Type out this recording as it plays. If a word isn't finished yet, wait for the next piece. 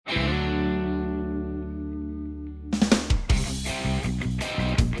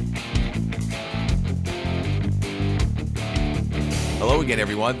Hello again,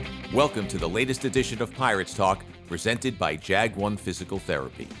 everyone. Welcome to the latest edition of Pirates Talk, presented by Jag One Physical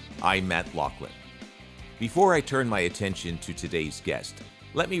Therapy. I'm Matt Laughlin. Before I turn my attention to today's guest,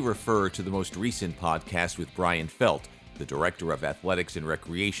 let me refer to the most recent podcast with Brian Felt, the Director of Athletics and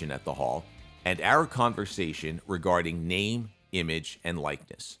Recreation at the Hall, and our conversation regarding name, image, and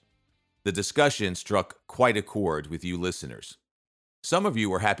likeness. The discussion struck quite a chord with you listeners. Some of you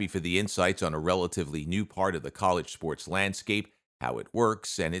were happy for the insights on a relatively new part of the college sports landscape, how it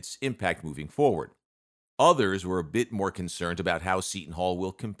works, and its impact moving forward. Others were a bit more concerned about how Seton Hall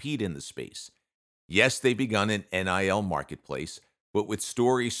will compete in the space. Yes, they've begun an NIL marketplace, but with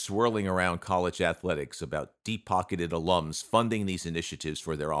stories swirling around college athletics about deep-pocketed alums funding these initiatives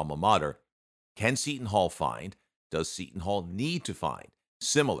for their alma mater, can Seton Hall find, does Seton Hall need to find,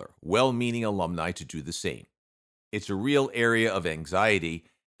 similar, well-meaning alumni to do the same? It's a real area of anxiety,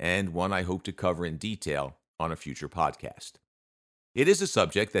 and one I hope to cover in detail on a future podcast. It is a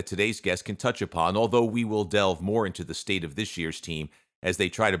subject that today's guest can touch upon, although we will delve more into the state of this year's team as they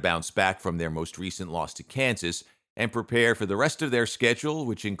try to bounce back from their most recent loss to Kansas and prepare for the rest of their schedule,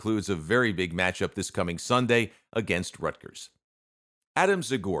 which includes a very big matchup this coming Sunday against Rutgers. Adam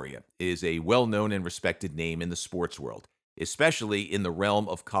Zagoria is a well-known and respected name in the sports world, especially in the realm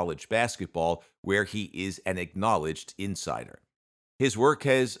of college basketball, where he is an acknowledged insider. His work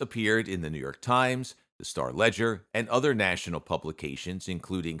has appeared in the New York Times, the Star Ledger, and other national publications,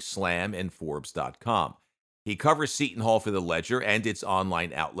 including Slam and Forbes.com. He covers Seton Hall for the Ledger and its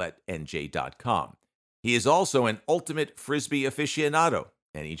online outlet, NJ.com. He is also an ultimate Frisbee aficionado,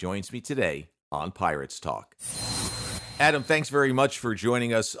 and he joins me today on Pirates Talk. Adam, thanks very much for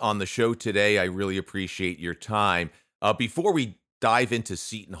joining us on the show today. I really appreciate your time. Before we dive into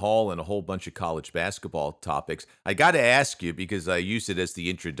Seton Hall and a whole bunch of college basketball topics, I got to ask you, because I used it as the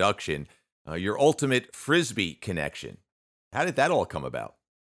introduction, your ultimate Frisbee connection. How did that all come about?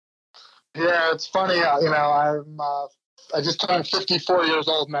 Yeah, it's funny. I just turned 54 years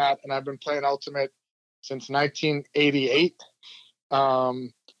old, Matt, and I've been playing Ultimate since 1988.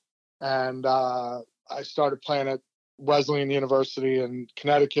 I started playing at Wesleyan University in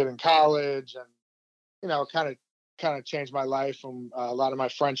Connecticut in college, and kind of changed my life. And a lot of my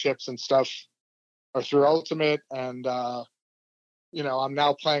friendships and stuff are through Ultimate, and I'm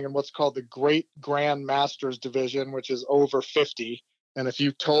now playing in what's called the Great Grand Masters division, which is over 50. And if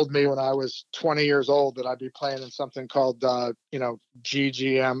you told me when I was 20 years old that I'd be playing in something called,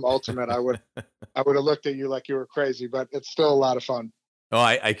 GGM Ultimate, I would have looked at you like you were crazy, but it's still a lot of fun. Oh,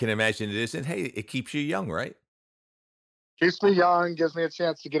 I can imagine it is. And hey, it keeps you young, right? Keeps me young, gives me a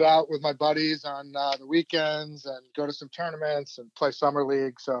chance to get out with my buddies on the weekends and go to some tournaments and play summer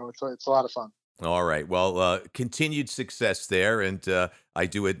league. So it's a lot of fun. All right. Well, continued success there, and I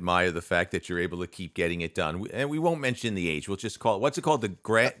do admire the fact that you're able to keep getting it done. And we won't mention the age. We'll just call it, what's it called? The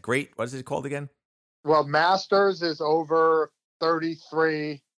great, what is it called again? Well, Masters is over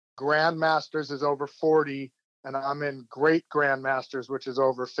 33, Grand Masters is over 40, and I'm in Great Grand Masters, which is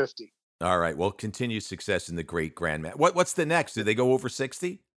over 50. All right. Well, continued success in the Great Grand Master. What's the next? Do they go over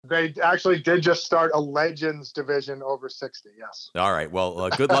 60? They actually did just start a Legends division over 60, yes. All right. Well,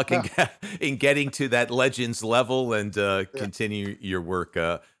 good luck in getting to that Legends level and continue your work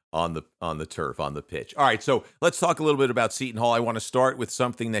on the turf, on the pitch. All right. So let's talk a little bit about Seton Hall. I want to start with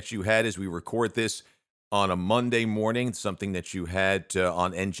something that you had as we record this on a Monday morning, something that you had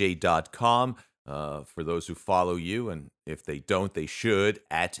on NJ.com. For those who follow you, and if they don't, they should,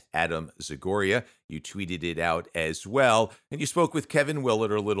 at Adam Zagoria. You tweeted it out as well. And you spoke with Kevin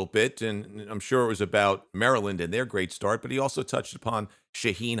Willard a little bit, and I'm sure it was about Maryland and their great start, but he also touched upon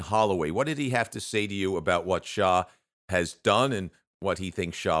Shaheen Holloway. What did he have to say to you about what Shah has done and what he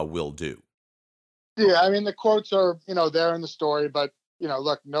thinks Shah will do? Yeah, I mean, the quotes are, there in the story, but,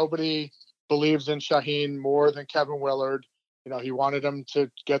 look, nobody believes in Shaheen more than Kevin Willard. He wanted him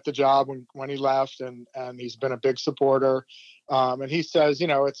to get the job when he left, and he's been a big supporter. And he says,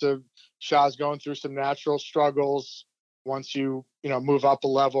 Shah's going through some natural struggles once you move up a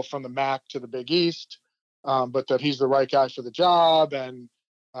level from the MAC to the Big East, but that he's the right guy for the job. And,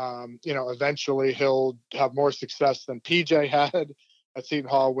 eventually he'll have more success than PJ had at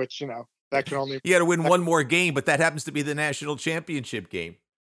Seton Hall, which, that can only... You got to win one more game, but that happens to be the national championship game.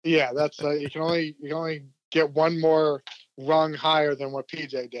 Yeah, that's you can only get one more rung higher than what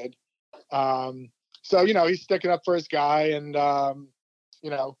PJ did. So, he's sticking up for his guy, and,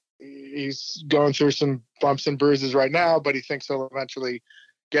 he's going through some bumps and bruises right now, but he thinks he'll eventually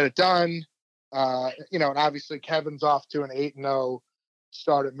get it done. And obviously Kevin's off to an 8-0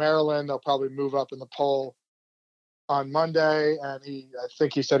 start at Maryland. They'll probably move up in the poll on Monday. And I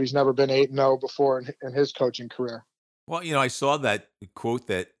think he said he's never been 8-0 before in his coaching career. Well, I saw that quote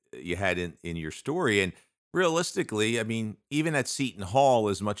that you had in your story, and realistically, I mean, even at Seton Hall,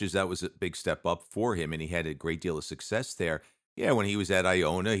 as much as that was a big step up for him, and he had a great deal of success there. Yeah, when he was at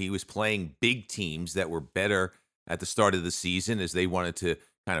Iona, he was playing big teams that were better at the start of the season as they wanted to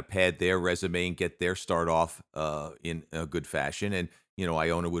kind of pad their resume and get their start off in a good fashion. And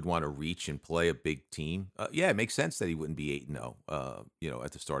Iona would want to reach and play a big team. Yeah, it makes sense that he wouldn't be 8-0,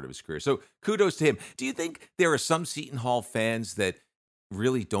 at the start of his career. So kudos to him. Do you think there are some Seton Hall fans that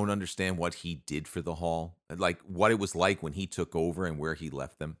really don't understand what he did for the Hall, like what it was like when he took over and where he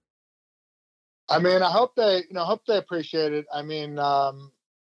left them? I mean, I hope they appreciate it. I mean,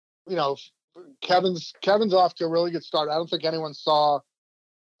 you know, Kevin's off to a really good start. I don't think anyone saw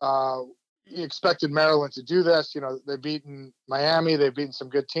uh, he expected Maryland to do this. They've beaten Miami, they've beaten some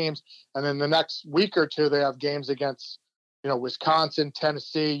good teams, and then the next week or two they have games against Wisconsin,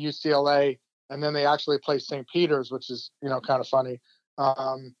 Tennessee, UCLA, and then they actually play St. Peter's, which is kind of funny.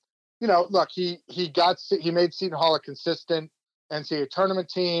 Um, Look, he made Seton Hall a consistent NCAA tournament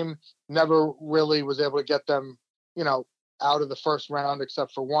team. Never really was able to get them, out of the first round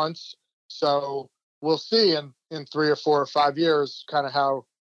except for once. So we'll see in 3 or 4 or 5 years kind of how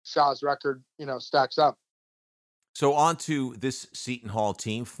Shaw's record, stacks up. So on to this Seton Hall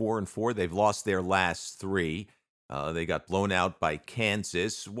team, 4-4. They've lost their last three. They got blown out by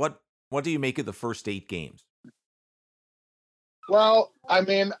Kansas. What do you make of the first 8 games? Well, I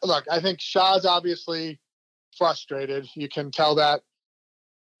mean, look, I think Shaw's obviously frustrated. You can tell that,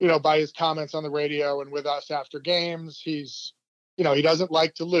 by his comments on the radio and with us after games. He doesn't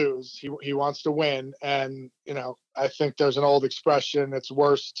like to lose. He wants to win. And, I think there's an old expression, it's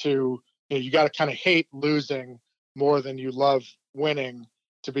worse to, you got to kind of hate losing more than you love winning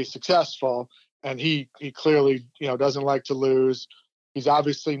to be successful. And he clearly, doesn't like to lose. He's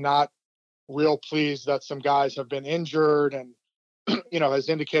obviously not real pleased that some guys have been injured and, has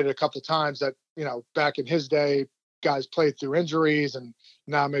indicated a couple of times that, back in his day, guys played through injuries and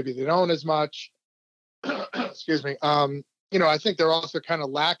now maybe they don't as much. Excuse me. I think they're also kind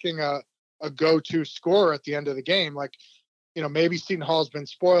of lacking a go-to scorer at the end of the game. Like, maybe Seton Hall's been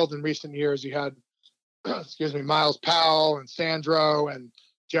spoiled in recent years. You had, excuse me, Miles Powell and Sandro and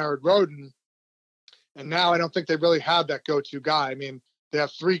Jared Roden. And now I don't think they really have that go-to guy. I mean, they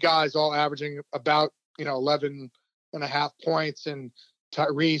have 3 guys all averaging about, 11 and a half points, and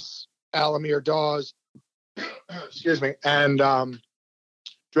Tyrese, Alamir Dawes, excuse me, and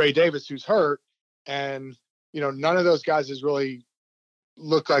Dre Davis, who's hurt. And, none of those guys has really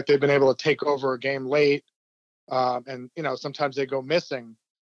looked like they've been able to take over a game late. And, sometimes they go missing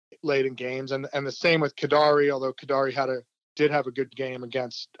late in games. And the same with Kadari, although Kadari did have a good game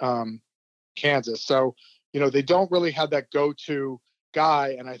against Kansas. So, they don't really have that go-to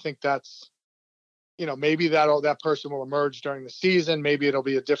guy. And I think that's, maybe that person will emerge during the season. Maybe it'll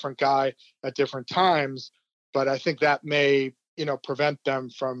be a different guy at different times. But I think that may, prevent them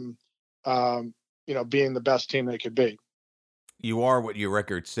from, being the best team they could be. You are what your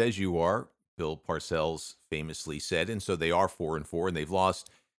record says you are, Bill Parcells famously said, and so they are 4-4, and they've lost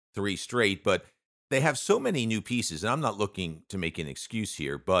 3 straight. But they have so many new pieces, and I'm not looking to make an excuse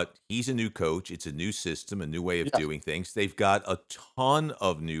here, but he's a new coach. It's a new system, a new way of Yeah. doing things. They've got a ton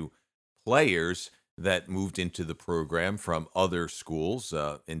of new players that moved into the program from other schools.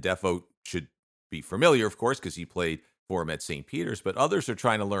 And Defo should be familiar, of course, because he played for him at St. Peter's, but others are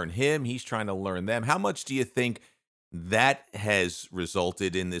trying to learn him. He's trying to learn them. How much do you think that has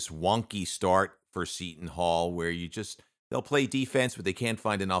resulted in this wonky start for Seton Hall where they'll play defense, but they can't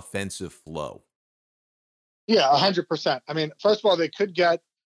find an offensive flow? Yeah, 100%. I mean, first of all, they could get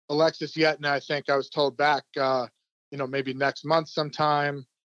Alexis Yetna. I think I was told back, maybe next month sometime,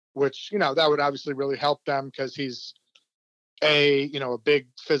 which, that would obviously really help them because he's a big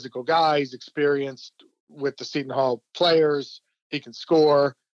physical guy. He's experienced with the Seton Hall players. He can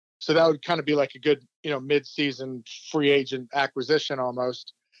score. So that would kind of be like a good, mid-season free agent acquisition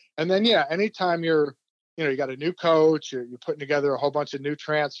almost. And then, yeah, anytime you got a new coach, you're putting together a whole bunch of new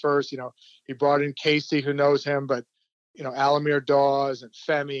transfers. He brought in Casey, who knows him, but, Alamir Dawes and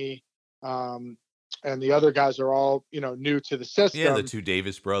Femi, and the other guys are all, new to the system. Yeah, the 2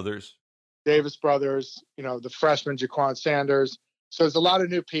 Davis brothers. The freshman Jaquan Sanders. So there's a lot of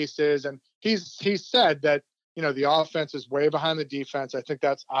new pieces, and he's said that the offense is way behind the defense. I think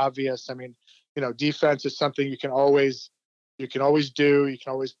that's obvious. I mean, defense is something you can always do. You can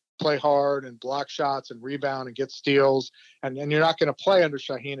always play hard and block shots and rebound and get steals, and you're not going to play under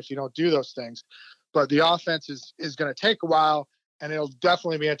Shaheen if you don't do those things. But the offense is going to take a while, and it'll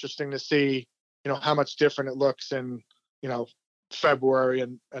definitely be interesting to see how much different it looks in February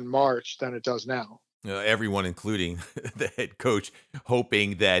and March than it does now. Everyone, including the head coach,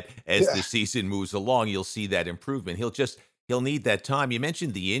 hoping that as Yeah. the season moves along, you'll see that improvement. He'll need that time. You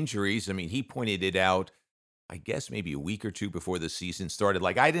mentioned the injuries. I mean, he pointed it out, I guess maybe a week or two before the season started.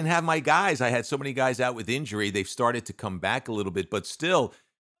 Like, I didn't have my guys. I had so many guys out with injury. They've started to come back a little bit, but still,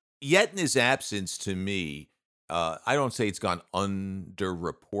 yet in his absence, to me, I don't say it's gone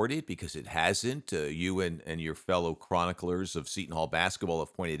underreported because it hasn't. You and your fellow chroniclers of Seton Hall basketball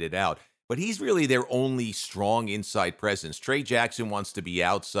have pointed it out. But he's really their only strong inside presence. Trey Jackson wants to be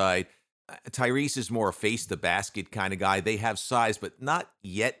outside. Tyrese is more a face the basket kind of guy. They have size, but not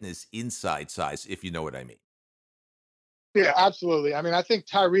yet in his inside size, if you know what I mean. Yeah, absolutely. I mean, I think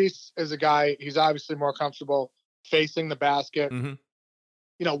Tyrese is a guy, he's obviously more comfortable facing the basket. Hmm.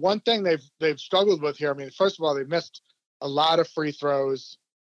 One thing they've struggled with here, I mean, first of all, they missed a lot of free throws.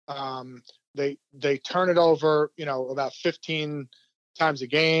 They turn it over, about 15 times a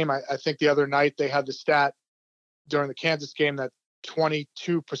game. I think the other night they had the stat during the Kansas game that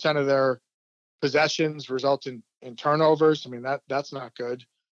 22% of their possessions result in turnovers. I mean, that's not good.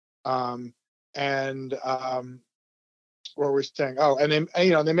 And what were we saying? Oh, and then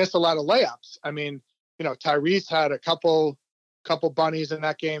they missed a lot of layups. I mean, Tyrese had a couple bunnies in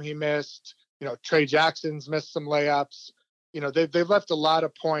that game he missed. Trey Jackson's missed some layups. They've left a lot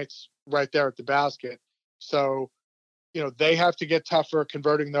of points right there at the basket. So, they have to get tougher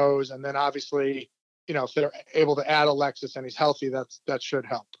converting those. And then obviously, if they're able to add Alexis and he's healthy, that should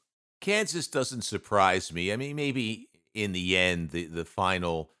help. Kansas doesn't surprise me. I mean, maybe in the end, the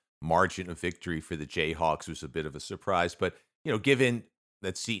final margin of victory for the Jayhawks was a bit of a surprise. But, given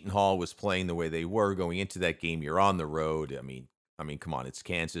that Seton Hall was playing the way they were going into that game, you're on the road. I mean, come on, it's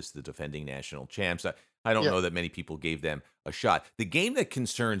Kansas, the defending national champs. I don't Yeah. know that many people gave them a shot. The game that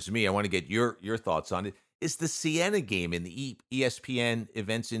concerns me, I want to get your thoughts on it, is the Siena game in the ESPN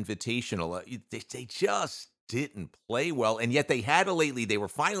Events Invitational. They just didn't play well, and yet they had a lately. They were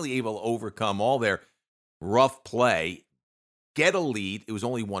finally able to overcome all their rough play, get a lead. It was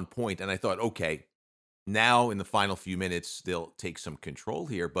only 1 point, and I thought, okay, now in the final few minutes they'll take some control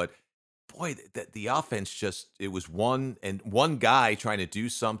here. But boy, the offense it was one guy trying to do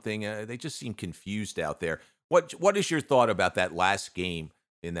something. They just seemed confused out there. What is your thought about that last game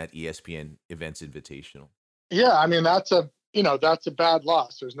in that ESPN Events Invitational? Yeah, I mean that's a bad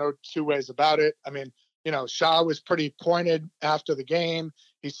loss. There's no two ways about it. I mean, Shaw was pretty pointed after the game.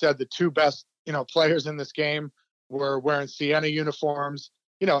 He said the two best players in this game were wearing Siena uniforms.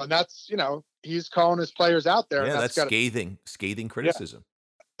 And that's he's calling his players out there, and Yeah, that's that's got to scathing yeah, criticism.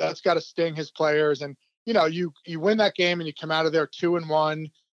 that's got to sting his players. And you win that game and you come out of there 2-1.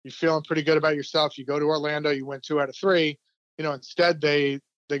 You're feeling pretty good about yourself. You go to Orlando, you win 2 out of 3. Instead they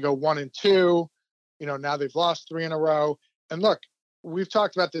go 1-2. Now they've lost 3 in a row. And look, we've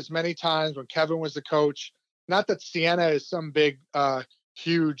talked about this many times when Kevin was the coach. Not that Siena is some big,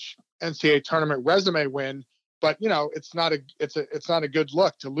 huge NCAA tournament resume win, but it's not a good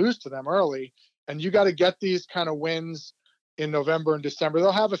look to lose to them early. And you got to get these kind of wins in November and December.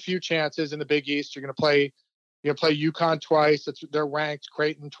 They'll have a few chances in the Big East. You're going to play UConn twice. They're ranked.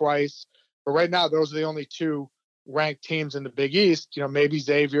 Creighton twice. But right now, those are the only 2 ranked teams in the Big East. Maybe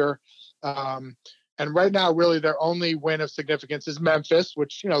Xavier. And right now, really, their only win of significance is Memphis,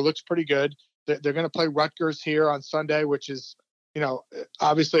 which looks pretty good. They're going to play Rutgers here on Sunday, which is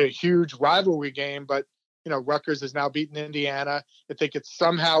obviously a huge rivalry game. But Rutgers has now beaten Indiana. If they could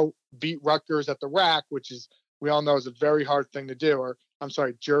somehow beat Rutgers at the RAC, which is we all know is a very hard thing to do, or I'm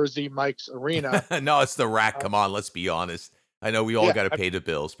sorry, Jersey Mike's Arena. No, it's the rack. Come on, let's be honest. I know we all Yeah, got to pay the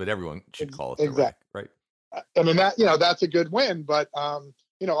bills, but everyone should call it the rack, exactly. right? I mean that's a good win, but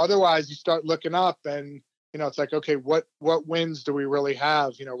otherwise you start looking up and it's like, okay, what wins do we really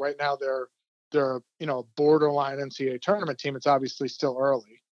have? Right now they're a borderline NCAA tournament team. It's obviously still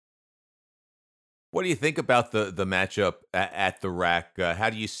early. What do you think about the matchup at the rack? How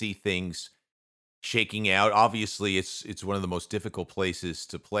do you see things shaking out? Obviously, it's one of the most difficult places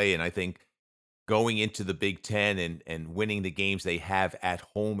to play, and I think going into the Big Ten and winning the games they have at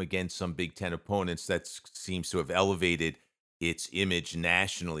home against some Big Ten opponents, that seems to have elevated its image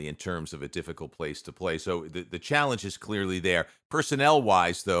nationally in terms of a difficult place to play. So the challenge is clearly there. Personnel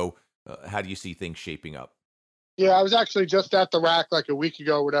wise, though, how do you see things shaping up? Yeah, I was actually just at the RAC like a week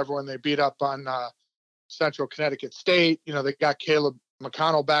ago, or whatever, when they beat up on Central Connecticut State. They got Caleb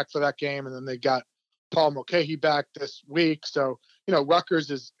McConnell back for that game, and then they got Paul Mulcahy back this week. So, Rutgers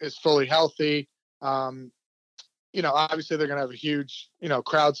is fully healthy. Obviously they're going to have a huge,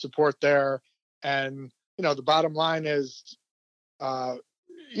 crowd support there. And, the bottom line is,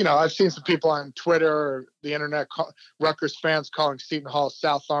 I've seen some people on Twitter or the internet, Rutgers fans calling Seton Hall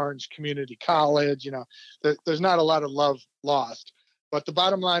South Orange Community College. There's not a lot of love lost. But the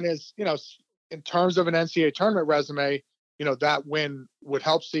bottom line is, in terms of an NCAA tournament resume, that win would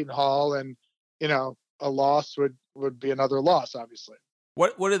help Seton Hall, and, a loss would be another loss, obviously.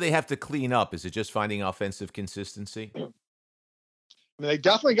 What do they have to clean up? Is it just finding offensive consistency? I mean, they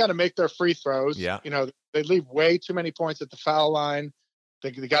definitely got to make their free throws. Yeah. They leave way too many points at the foul line.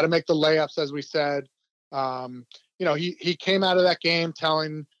 They got to make the layups, as we said. He came out of that game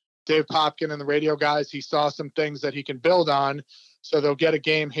telling Dave Popkin and the radio guys he saw some things that he can build on. So they'll get a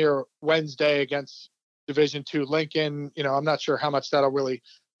game here Wednesday against Division II Lincoln. I'm not sure how much that'll really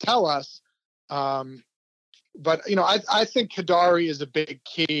tell us. But I think Kadary is a big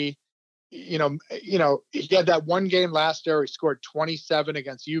key. He had that one game last year. He scored 27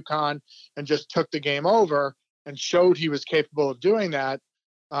 against UConn and just took the game over and showed he was capable of doing that.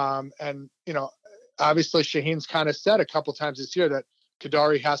 Obviously Shaheen's kind of said a couple times this year that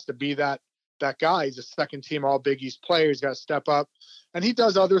Kadary has to be that guy. He's a second team All Big East player. He's got to step up, and he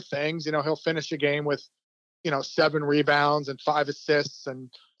does other things. He'll finish a game with, 7 rebounds and 5 assists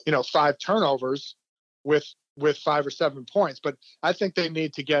and, 5 turnovers with 5 or 7 points. But I think they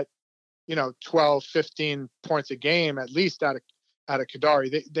need to get, 12, 15 points a game at least out of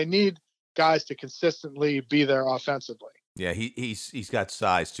Kadary. They need guys to consistently be there offensively. Yeah, he's got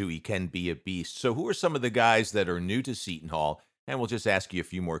size too. He can be a beast. So who are some of the guys that are new to Seton Hall? And we'll just ask you a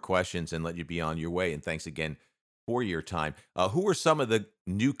few more questions and let you be on your way. And thanks again for your time. Who are some of the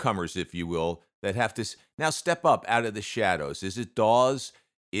newcomers, if you will, that have to now step up out of the shadows? Is it Dawes?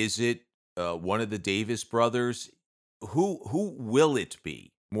 Is it one of the Davis brothers? Who will it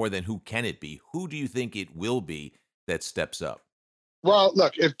be more than who can it be? Who do you think it will be that steps up? Well,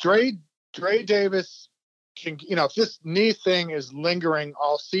 look, if Dre Davis can, if this knee thing is lingering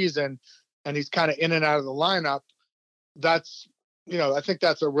all season and he's kind of in and out of the lineup, that's, I think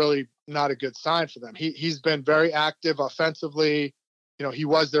that's a really not a good sign for them. He's been very active offensively. He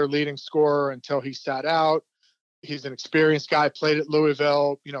was their leading scorer until he sat out. He's an experienced guy, played at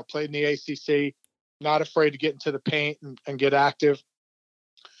Louisville, played in the ACC, not afraid to get into the paint and get active.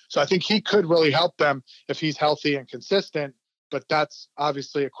 So I think he could really help them if he's healthy and consistent, but that's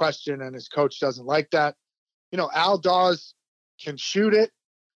obviously a question, and his coach doesn't like that. Al Dawes can shoot it,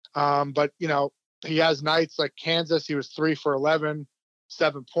 but, he has nights like Kansas. He was 3 for 11,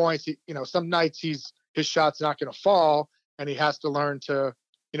 7 points. Some nights his shot's not going to fall, and he has to learn to,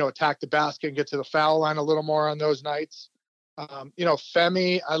 attack the basket and get to the foul line a little more on those nights.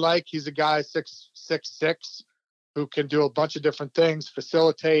 Femi, I like. He's a guy 6'6", who can do a bunch of different things,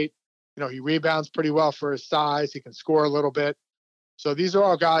 facilitate. He rebounds pretty well for his size. He can score a little bit. So these are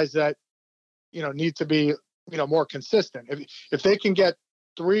all guys that, need to be, more consistent. If they can get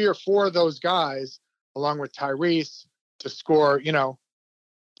 3 or 4 of those guys, along with Tyrese, to score,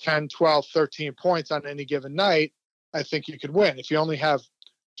 10, 12, 13 points on any given night, I think you could win. If you only have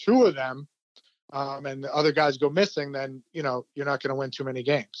 2 of them, and the other guys go missing, then, you're not going to win too many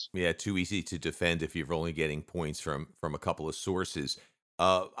games. Yeah, too easy to defend if you're only getting points from a couple of sources.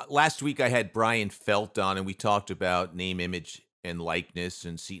 Last week I had Brian Felt on, and we talked about name, image, and likeness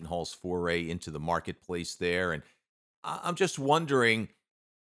and Seton Hall's foray into the marketplace there. And I'm just wondering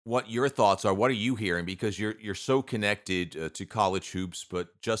what your thoughts are. What are you hearing? Because you're so connected to college hoops,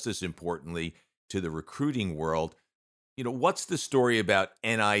 but just as importantly to the recruiting world. What's the story about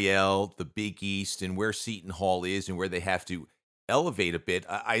NIL, the Big East, and where Seton Hall is and where they have to elevate a bit?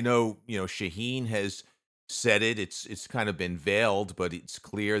 I know, Shaheen has said it. It's kind of been veiled, but it's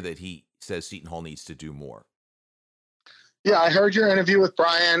clear that he says Seton Hall needs to do more. Yeah, I heard your interview with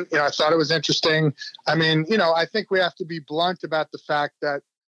Brian. I thought it was interesting. I mean, I think we have to be blunt about the fact that,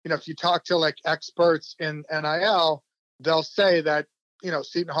 if you talk to like experts in NIL, they'll say that,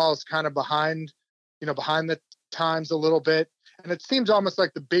 Seton Hall is kind of behind the times a little bit. And it seems almost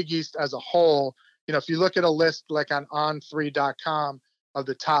like the Big East as a whole, if you look at a list like on on3.com of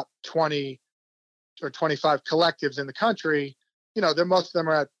the top 20 or 25 collectives in the country, most of them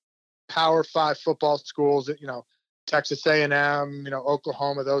are at Power 5 football schools, Texas A&M,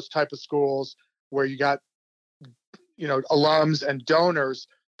 Oklahoma, those type of schools where you got, alums and donors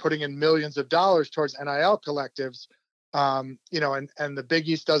putting in millions of dollars towards NIL collectives, and the Big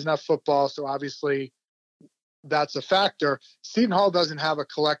East doesn't have football. So obviously that's a factor. Seton Hall doesn't have a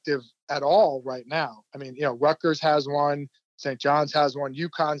collective at all right now. I mean, Rutgers has one, St. John's has one,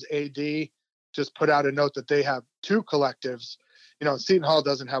 UConn's AD just put out a note that they have 2 collectives, Seton Hall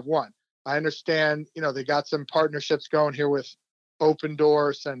doesn't have one. I understand, they got some partnerships going here with Open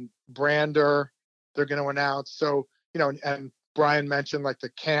Doors and Brander. They're going to announce. So, and Brian mentioned, like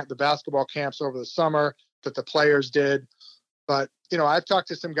the basketball camps over the summer that the players did. But, I've talked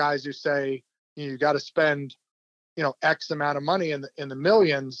to some guys who say you got to spend, X amount of money in the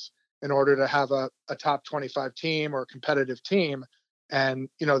millions in order to have a top 25 team or a competitive team. And,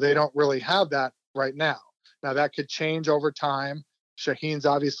 they don't really have that right now. Now that could change over time. Shaheen's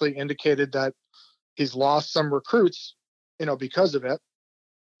obviously indicated that he's lost some recruits, because of it.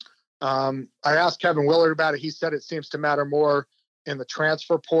 I asked Kevin Willard about it. He said it seems to matter more in the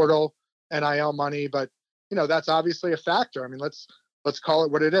transfer portal, NIL money, but that's obviously a factor. I mean, let's call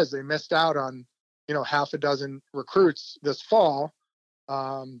it what it is. They missed out on, half a dozen recruits this fall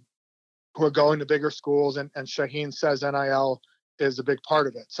who are going to bigger schools, and Shaheen says NIL is a big part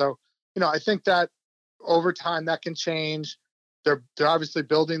of it. So, I think that over time that can change. They're obviously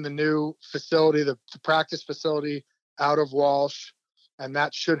building the new facility, the practice facility out of Walsh, and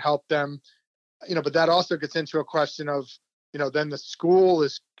that should help them. But that also gets into a question of, then the school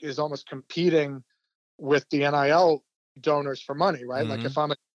is almost competing with the NIL donors for money, right? Mm-hmm.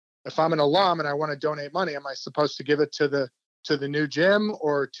 Like if I'm an alum and I want to donate money, am I supposed to give it to the new gym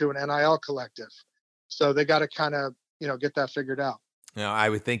or to an NIL collective? So they got to kind of, get that figured out. Now, I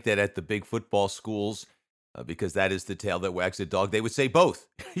would think that at the big football schools, because that is the tail that wags the dog, they would say both.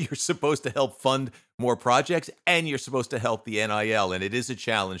 You're supposed to help fund more projects and you're supposed to help the NIL. And it is a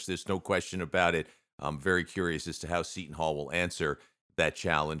challenge. There's no question about it. I'm very curious as to how Seton Hall will answer that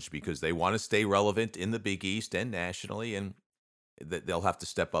challenge, because they want to stay relevant in the Big East and nationally, and they'll have to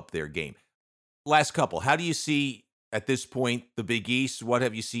step up their game. Last couple, how do you see at this point the Big East? What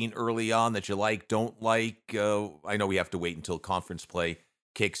have you seen early on that you like, don't like? I know we have to wait until conference play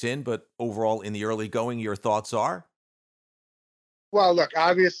kicks in, but overall in the early going, your thoughts are? Well, look,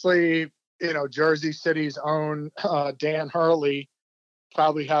 obviously, Jersey City's own Dan Hurley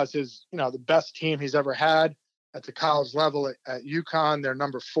probably has his, the best team he's ever had at the college level at UConn. They're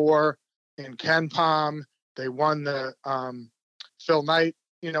number 4 in KenPom. They won the Phil Knight,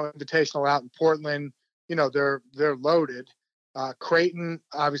 Invitational out in Portland. They're loaded. Creighton,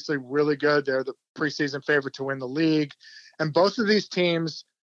 obviously really good. They're the preseason favorite to win the league. And both of these teams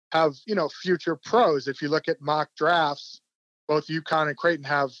have, future pros. If you look at mock drafts, both UConn and Creighton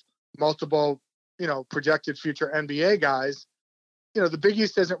have multiple, projected future NBA guys. The Big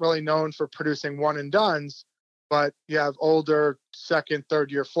East isn't really known for producing one and dones, but you have older second,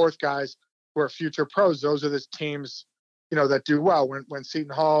 third year, fourth guys who are future pros. Those are the teams, that do well. When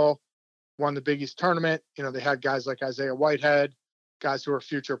Seton Hall won the Big East tournament, they had guys like Isaiah Whitehead, guys who are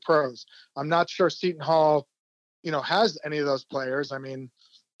future pros. I'm not sure Seton Hall, has any of those players. I mean,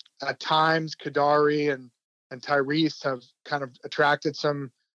 at times Kadari and Tyrese have kind of attracted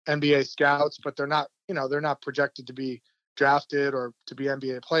some NBA scouts, but they're not projected to be drafted or to be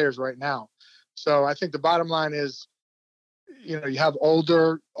NBA players right now. So I think the bottom line is, you have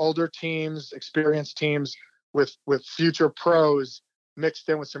older teams, experienced teams with future pros mixed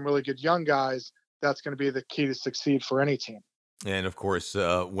in with some really good young guys. That's going to be the key to succeed for any team. And of course,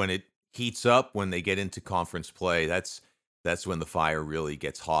 when it heats up, when they get into conference play, that's when the fire really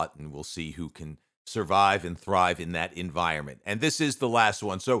gets hot, and we'll see who can survive and thrive in that environment. And this is the last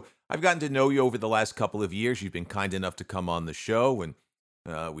one. So I've gotten to know you over the last couple of years. You've been kind enough to come on the show, and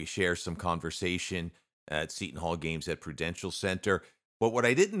we share some conversation at Seton Hall games at Prudential Center. But what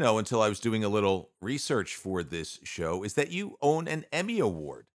I didn't know until I was doing a little research for this show is that you own an Emmy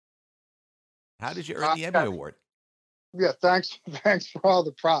Award. How did you earn the Emmy Award? Yeah, thanks for all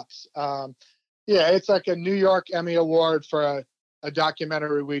the props. It's like a New York Emmy Award for a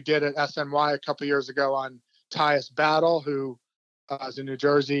documentary we did at SNY a couple years ago on Tyus Battle, who is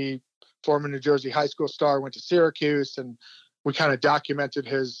a former New Jersey high school star, went to Syracuse, and we kind of documented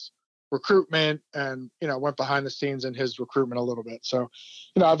his recruitment and, went behind the scenes in his recruitment a little bit. So,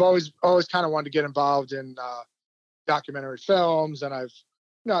 I've always kind of wanted to get involved in documentary films, and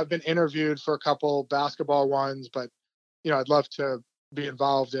I've been interviewed for a couple basketball ones, but, I'd love to be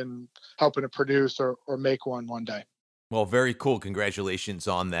involved in helping to produce or make one day. Well, very cool. Congratulations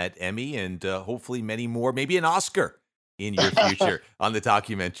on that Emmy, and hopefully many more, maybe an Oscar in your future on the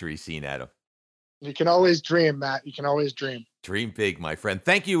documentary scene, Adam. You can always dream, Matt. You can always dream. Dream big, my friend.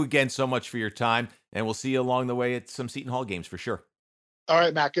 Thank you again so much for your time, and we'll see you along the way at some Seton Hall games for sure. All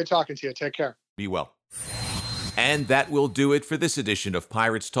right, Matt. Good talking to you. Take care. Be well. And that will do it for this edition of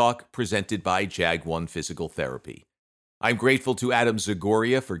Pirates Talk, presented by Jag One Physical Therapy. I'm grateful to Adam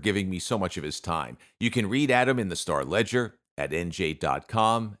Zagoria for giving me so much of his time. You can read Adam in the Star Ledger, at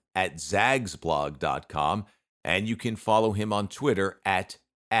NJ.com, at zagsblog.com, and you can follow him on Twitter at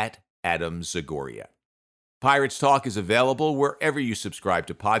Adam Zagoria. Pirates Talk is available wherever you subscribe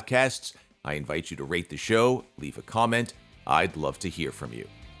to podcasts. I invite you to rate the show, leave a comment, I'd love to hear from you.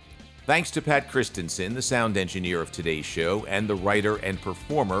 Thanks to Pat Christensen, the sound engineer of today's show and the writer and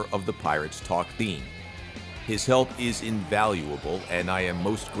performer of the Pirates Talk theme. His help is invaluable, and I am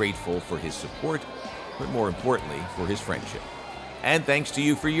most grateful for his support, but more importantly, for his friendship. And thanks to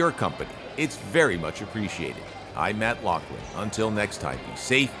you for your company. It's very much appreciated. I'm Matt Loughlin. Until next time, be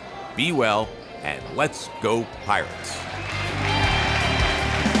safe, be well, and let's go Pirates.